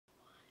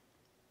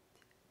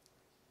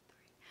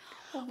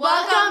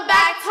Welcome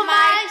back to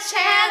my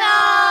channel!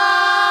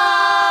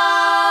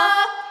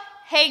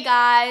 Hey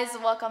guys,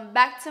 welcome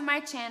back to my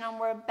channel.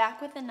 We're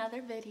back with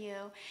another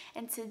video,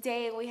 and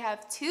today we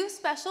have two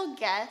special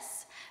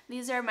guests.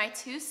 These are my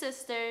two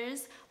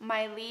sisters,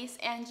 Reyes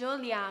and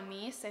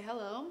Diarylim. Say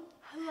hello.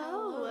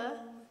 Hello.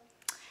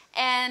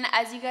 And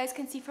as you guys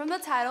can see from the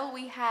title,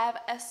 we have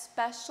a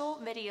special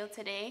video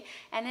today,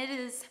 and it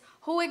is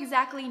Who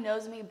Exactly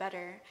Knows Me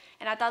Better.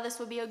 And I thought this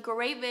would be a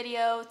great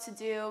video to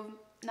do,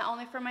 not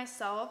only for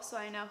myself, so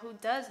I know who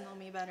does know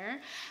me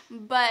better,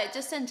 but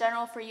just in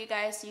general for you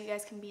guys, so you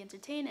guys can be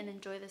entertained and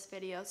enjoy this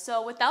video.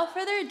 So without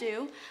further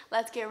ado,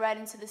 let's get right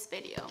into this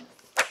video.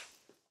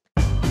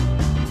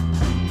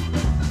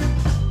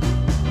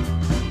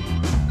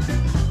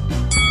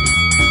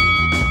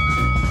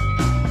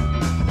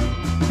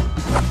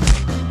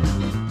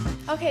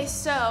 Okay,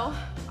 so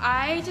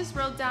I just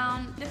wrote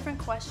down different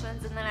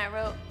questions, and then I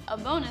wrote a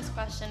bonus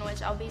question,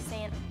 which I'll be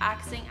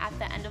asking at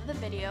the end of the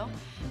video.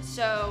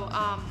 So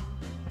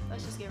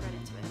let's just get right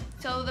into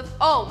it. So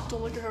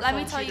Don't look at her let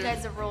me phone, tell you cheater.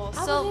 guys the rules.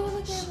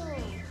 So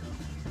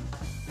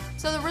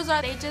the rules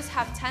are they just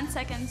have 10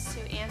 seconds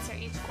to answer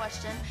each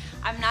question.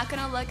 I'm not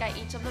gonna look at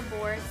each of the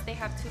boards. They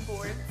have two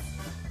boards.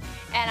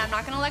 And I'm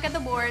not gonna look at the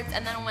boards,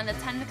 and then when the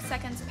 10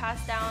 seconds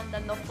pass down,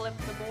 then they'll flip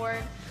the board,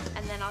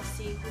 and then I'll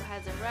see who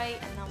has it right,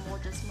 and then we'll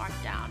just mark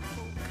down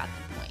who got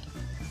the point.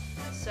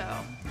 So,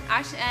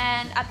 actually,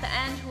 and at the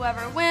end,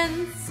 whoever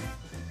wins,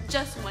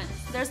 just wins.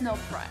 There's no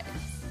prize.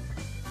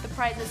 The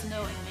prize is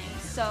knowing me.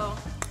 So,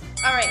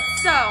 alright,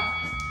 so,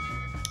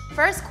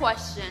 first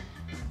question.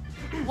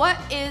 What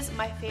is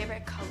my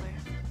favorite color?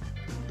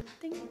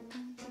 Ding,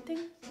 dong, ding,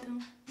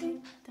 dong,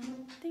 ding,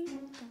 dong, ding,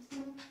 dong.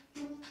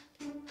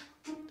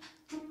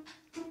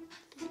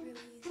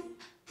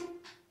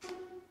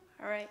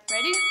 Alright,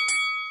 ready?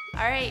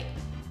 Alright,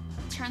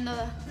 turn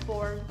the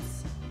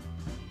boards.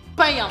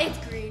 Bam! It's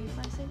green.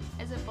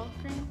 Is it both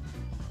green?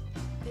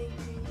 Green.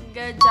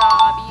 Good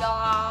job,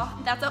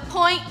 y'all. That's a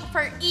point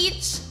for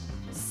each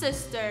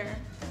sister.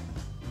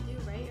 Do you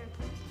write or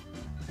put?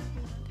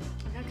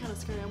 I got kind of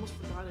scared. I almost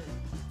forgot it.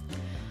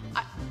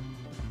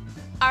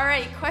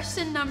 Alright,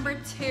 question number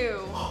 2.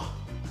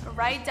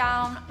 Write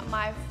down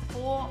my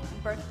full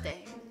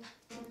birthday.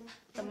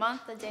 The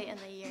month, the day, and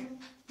the year.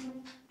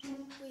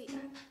 Wait.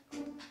 Oh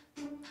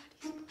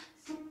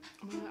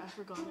my god, I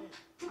forgot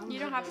it. You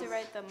don't have to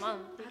write the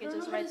month. You can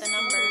just write the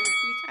spell number. it.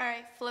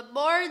 Alright, flip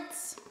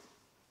boards.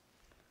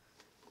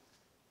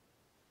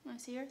 Want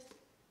to see yours?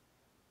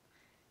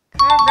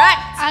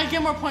 Correct! I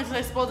get more points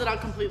because I spelled it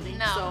out completely.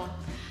 No. So,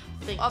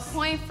 thanks. A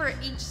point for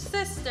each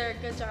sister.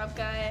 Good job,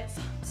 guys.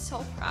 I'm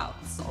so proud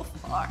so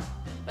far.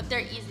 But they're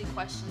easy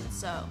questions,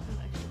 so.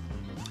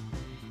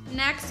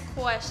 Next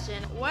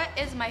question. What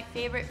is my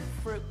favorite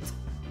fruit?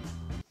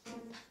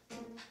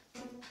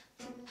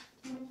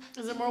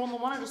 Is it more than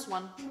one or just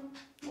one?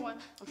 One.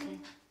 Okay.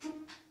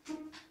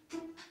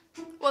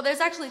 Well, there's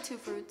actually two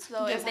fruits,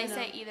 so Yes, if they I know.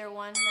 say either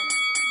one, then it's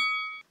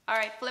okay.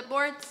 Alright, flip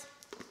boards.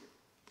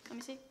 Let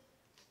me see.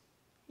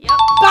 Yep.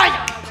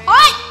 Bam!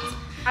 What?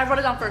 I wrote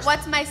it down first.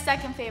 What's my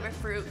second favorite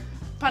fruit?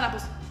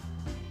 Pineapples.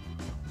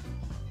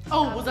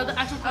 Oh, was that the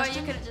actual Oh,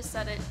 question? you could have just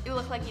said it. You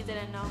look like you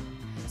didn't know.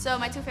 So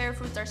my two favorite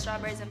fruits are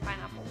strawberries and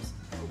pineapples.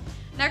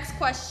 Next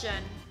question.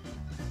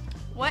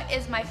 What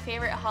is my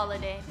favorite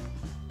holiday?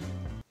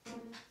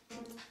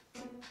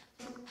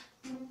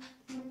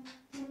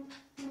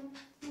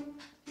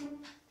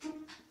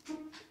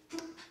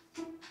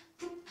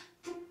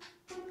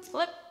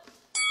 Flip.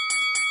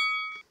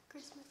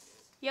 Christmas.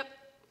 Yep.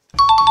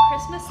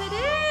 Christmas it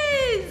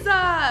is!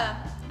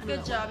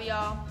 Good job,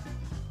 y'all.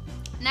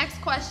 Next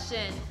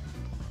question.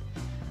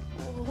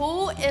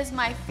 Who is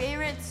my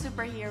favorite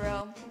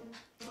superhero?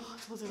 Oh,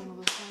 I wasn't gonna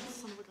know this one.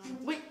 Son of a gun.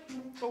 Wait.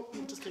 Oh,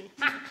 I'm just kidding.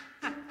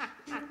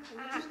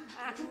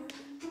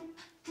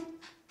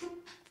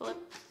 Flip.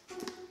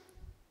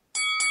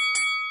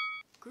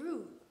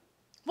 Groot.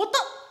 What the?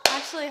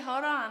 Actually,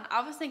 hold on.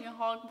 I was thinking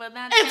Hulk, but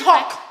then It's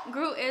Hulk.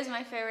 Groot is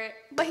my favorite,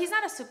 but he's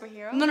not a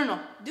superhero. No.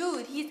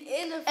 Dude, he's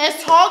in a.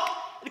 It's Hulk.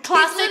 The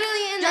classic.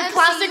 literally in your the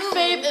classic MCU.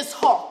 fave is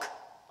Hulk.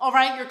 All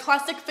right, your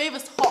classic fave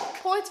is Hulk.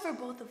 Points for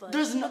both of us.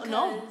 There's no.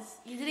 because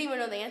you didn't even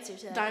know the answer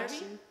to that Diary.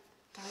 question.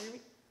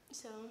 Diary.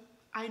 So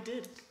I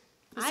did.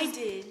 Diary.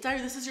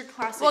 This is your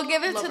classic. We'll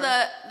give it lover. to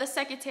the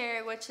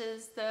secretary, which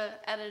is the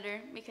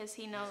editor, because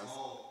he knows.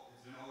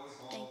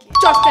 Thank you.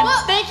 Justin.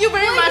 Thank you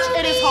very much.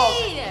 What do It you is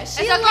Hulk. mean? It's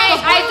She okay. loves I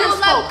do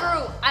Hulk. love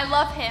Groot. I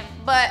love him,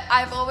 but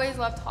I've always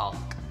loved Hulk.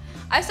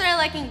 I started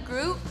liking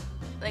Groot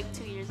like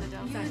 2 years ago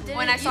didn't-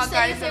 when I you saw said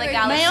Guardians your of the favorite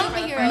Galaxy Ma'am, for the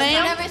superhero. first ma'am, You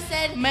time. never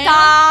said. Ma'am.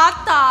 Da.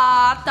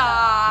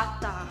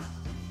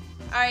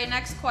 All right,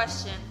 next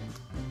question.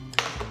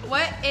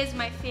 What is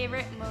my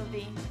favorite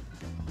movie?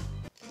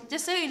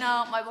 Just so you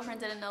know, my boyfriend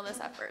didn't know this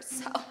at first,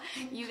 so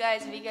if you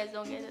guys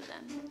don't get it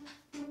then.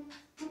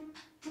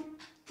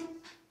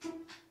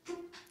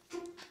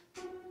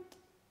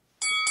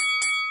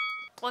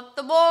 Flip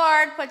the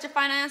board. Put your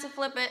final answer.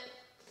 Flip it.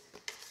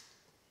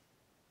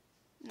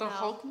 The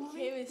Hulk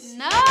movie? No. You son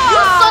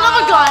of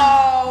a gun!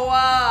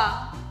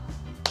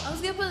 I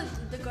was gonna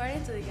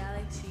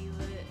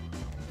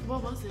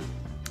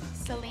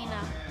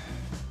Selena.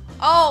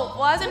 Oh,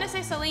 well, I was gonna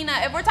say Selena.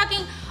 If we're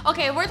talking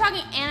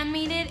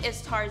animated,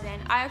 it's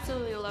Tarzan. I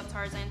absolutely love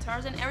Tarzan.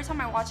 Tarzan, every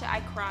time I watch it, I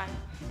cry.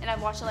 And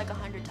I've watched it like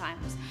 100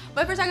 times.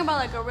 But if we're talking about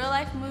like a real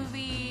life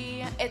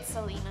movie, it's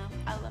Selena.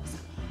 I love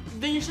Selena.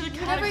 Then you should have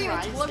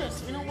categorized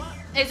it. You know what?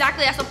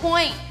 Exactly, that's the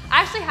point.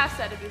 I actually have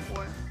said it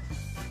before.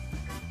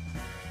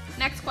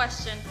 Next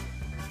question.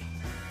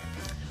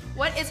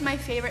 What is my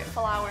favorite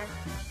flower?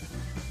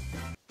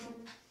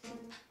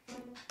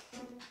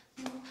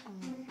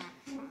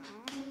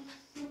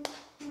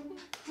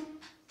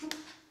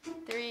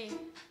 Three,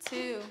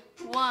 two,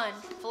 one,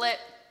 flip.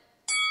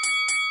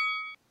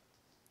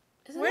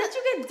 Where did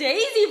you get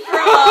Daisy from?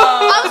 Wait, I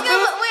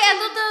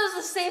thought that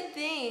was the same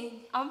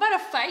thing. I'm about to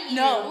fight you.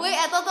 No. Wait,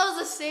 I thought that was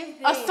the same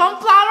thing. A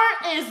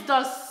sunflower is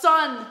the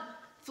sun.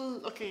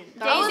 Okay,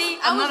 Daisy, I was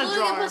not a literally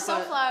drawer, gonna put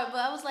sunflower, but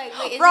I was like,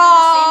 wait, is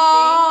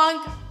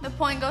Wrong. The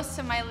point goes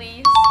to my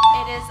least.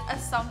 It is a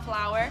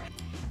sunflower.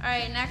 All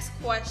right, next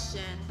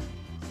question.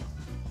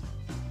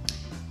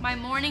 My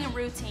morning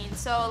routine.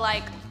 So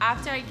like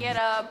after I get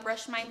up,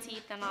 brush my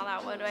teeth and all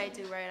that, what do I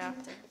do right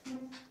after?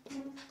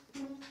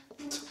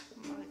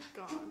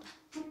 God.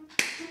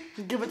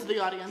 Give it to the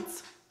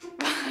audience.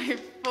 5,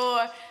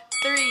 4,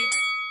 3,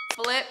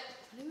 flip.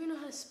 I don't even know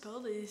how to spell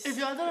this. If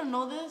y'all don't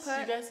know this,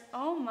 you guys.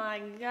 Oh my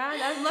God,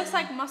 that looks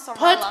like Put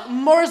mozzarella.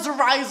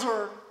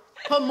 moisturizer.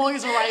 Put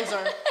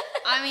moisturizer.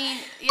 I mean,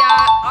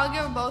 yeah, I'll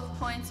give both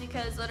points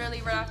because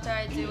literally right after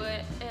I do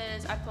it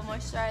is I put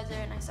moisturizer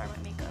and I start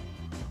my makeup.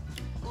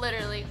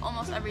 Literally,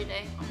 almost every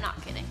day. I'm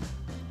not kidding.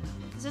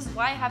 This is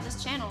why I have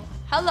this channel.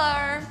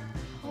 Hello.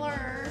 Hello.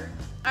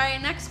 All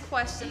right, next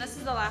question. This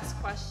is the last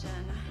question.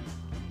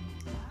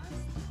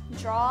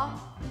 Draw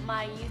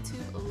my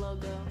YouTube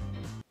logo.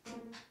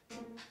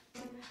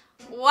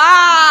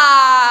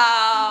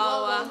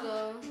 Wow.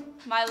 Logo.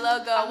 My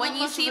logo. I'm When not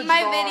you much see of a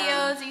my drawer.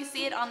 videos, you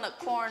see it on the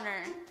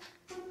corner.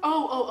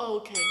 Oh,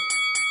 okay.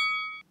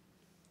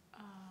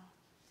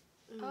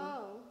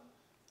 Oh.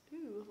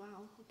 Ooh, wow.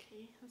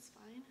 Okay, that's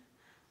fine.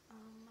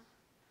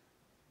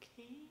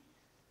 Okay.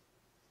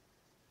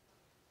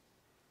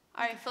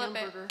 All right, flip it.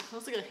 Hamburger.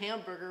 Looks like a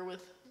hamburger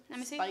with Let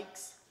me see.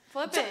 spikes.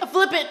 Flip it.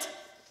 Flip it.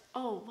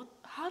 Oh, what?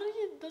 How do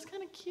you? That's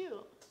kind of cute.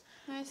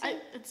 Let me see.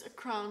 It's a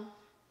crown.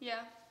 Yeah.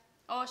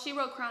 Oh, she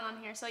wrote crown on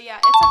here. So yeah,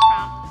 it's a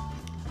crown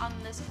on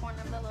this corner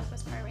of the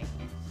locust part right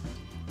here.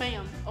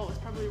 Bam. Oh, it's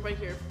probably right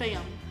here.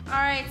 Bam. All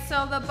right,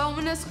 so the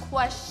bonus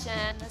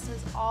question. This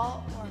is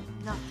all or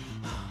nothing.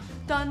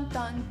 Dun,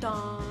 dun,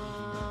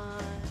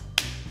 dun.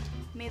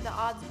 May the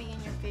odds be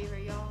in your favor,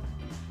 y'all.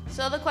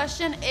 So the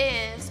question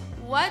is,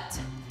 what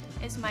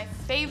is my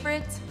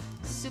favorite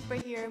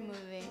superhero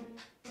movie?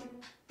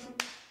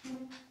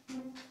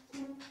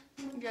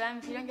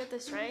 If you don't get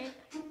this right,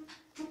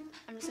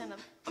 I'm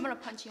gonna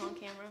punch you on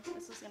camera.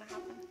 This is gonna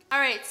happen. All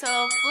right,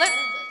 so flip.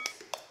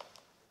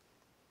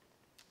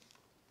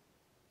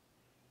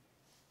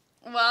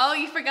 Well,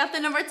 you forgot the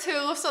number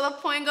 2, so the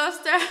point goes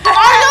to. Are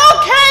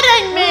you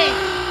kidding me?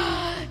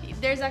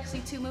 There's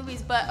actually 2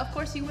 movies, but of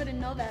course you wouldn't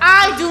know that.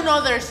 I do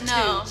know there's 2.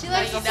 No. She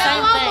likes No, to you say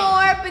don't. one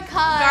more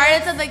because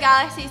Guardians of the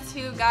Galaxy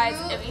 2, guys.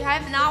 Groot If you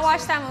have not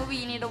watched that movie,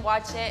 you need to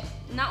watch it.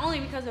 Not only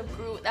because of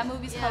Groot, that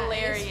movie's Yeah, it's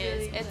hilarious.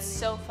 really It's funny.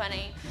 so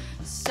funny.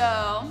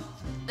 So,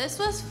 this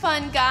was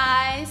fun,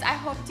 guys. I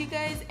hope you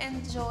guys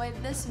enjoyed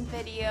this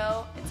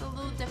video. It's a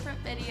little different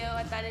video.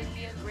 I thought it'd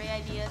be a great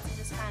idea to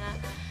just kind of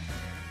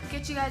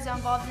get you guys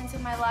involved into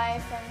my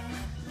life and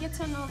get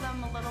to know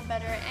them a little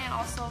better, and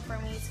also for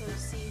me to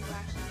see who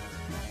actually knows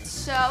me better.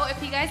 So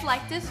if you guys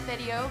like this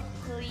video,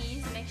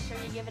 please make sure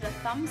you give it a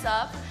thumbs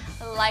up,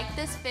 like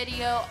this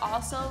video,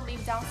 also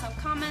leave down some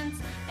comments,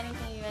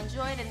 anything you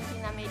enjoyed,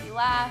 anything that made you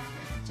laugh.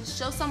 Just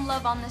show some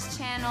love on this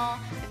channel.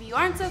 If you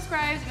aren't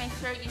subscribed, make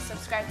sure you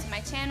subscribe to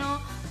my channel.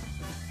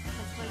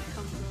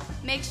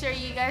 Make sure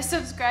you guys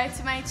subscribe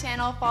to my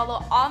channel.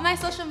 Follow all my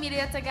social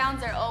media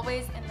accounts. They're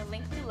always in the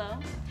link below.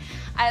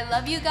 I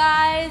love you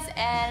guys,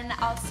 and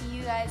I'll see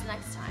you guys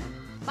next time.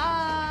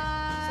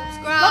 Bye.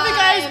 subscribe. Love you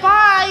guys.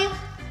 Bye.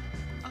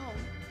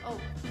 Oh.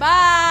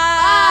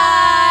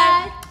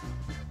 Bye.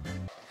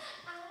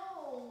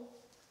 Ow.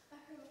 I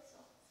hurt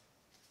myself.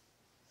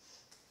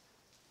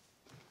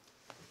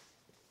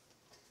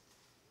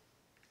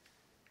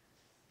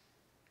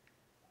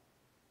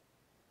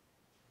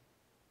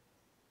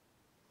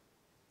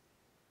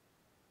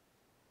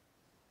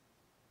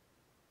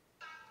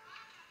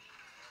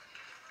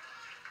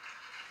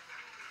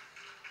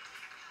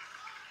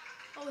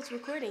 Oh, it's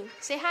recording.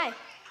 Say hi.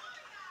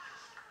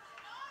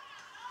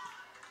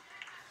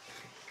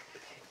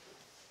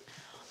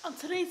 On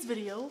today's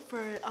video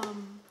for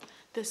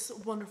this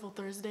wonderful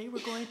Thursday,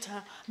 we're going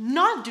to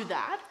not do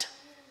that.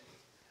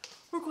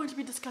 We're going to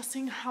be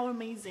discussing how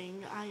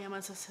amazing I am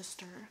as a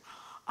sister,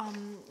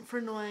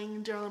 for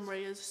knowing Diarylim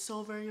Reyes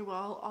so very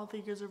well all the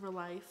years of her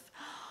life,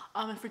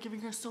 and for giving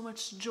her so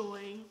much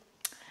joy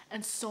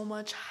and so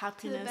much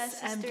happiness.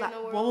 best And sister in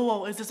the world.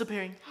 whoa, it's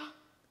disappearing.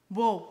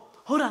 Whoa,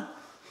 hold on.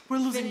 We're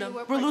losing Infinity them.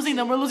 War We're Part losing 2.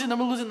 them. We're losing them.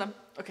 We're losing them.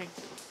 Okay.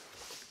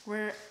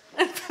 We're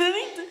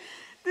Infinity.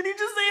 Did you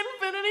just say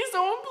Infinity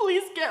someone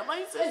please get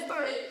my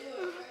sister.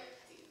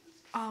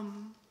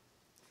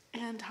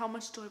 And how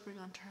much joy bring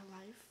onto her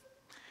life.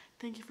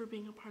 Thank you for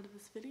being a part of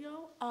this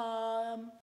video.